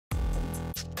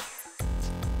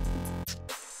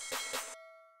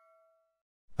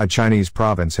A Chinese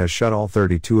province has shut all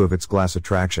 32 of its glass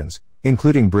attractions,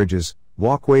 including bridges,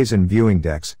 walkways and viewing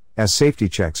decks, as safety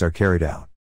checks are carried out.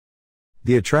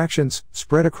 The attractions,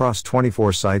 spread across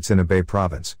 24 sites in Hebei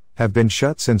province, have been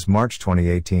shut since March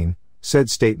 2018,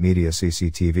 said state media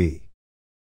CCTV.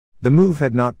 The move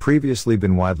had not previously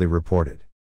been widely reported.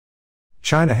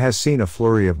 China has seen a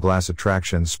flurry of glass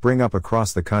attractions spring up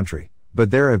across the country,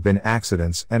 but there have been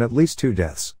accidents and at least 2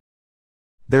 deaths.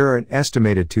 There are an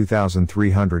estimated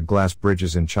 2,300 glass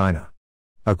bridges in China.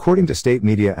 According to state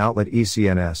media outlet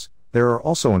ECNS, there are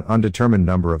also an undetermined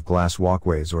number of glass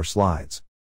walkways or slides.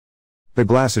 The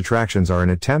glass attractions are an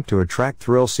attempt to attract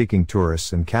thrill-seeking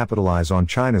tourists and capitalize on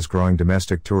China's growing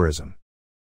domestic tourism.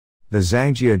 The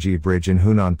Zhangjiajie Bridge in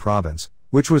Hunan province,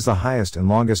 which was the highest and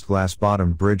longest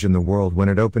glass-bottomed bridge in the world when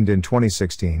it opened in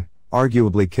 2016,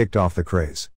 arguably kicked off the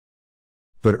craze.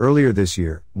 But earlier this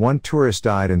year, 1 tourist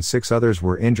died and 6 others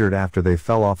were injured after they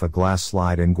fell off a glass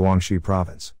slide in Guangxi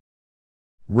province.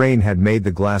 Rain had made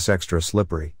the glass extra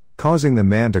slippery, causing the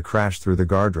man to crash through the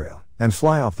guardrail and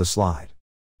fly off the slide.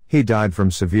 He died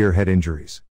from severe head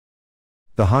injuries.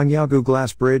 The Zhangjiajie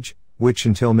glass bridge, which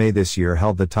until May this year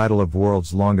held the title of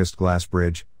world's longest glass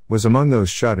bridge, was among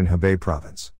those shut in Hebei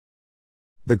province.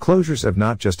 The closures have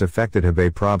not just affected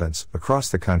Hebei province. Across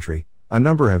the country, a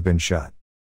number have been shut.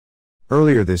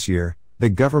 Earlier this year, the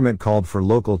government called for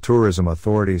local tourism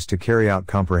authorities to carry out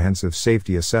comprehensive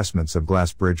safety assessments of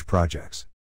glass bridge projects.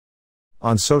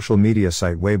 On social media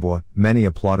site Weibo, many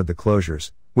applauded the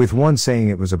closures, with one saying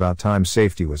it was about time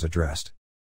safety was addressed.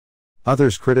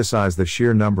 Others criticized the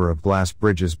sheer number of glass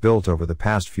bridges built over the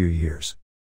past few years.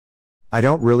 I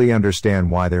don't really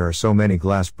understand why there are so many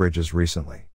glass bridges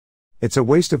recently. It's a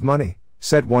waste of money,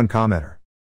 said one commenter.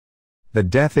 The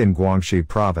death in Guangxi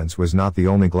province was not the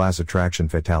only glass attraction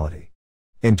fatality.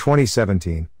 In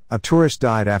 2017, a tourist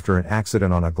died after an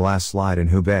accident on a glass slide in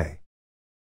Hubei.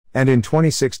 And in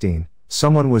 2016,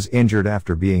 someone was injured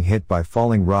after being hit by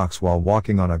falling rocks while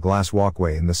walking on a glass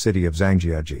walkway in the city of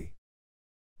Zhangjiajie.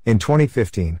 In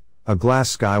 2015, a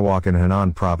glass skywalk in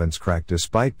Hunan province cracked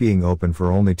despite being open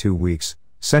for only 2 weeks,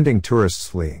 sending tourists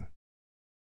fleeing.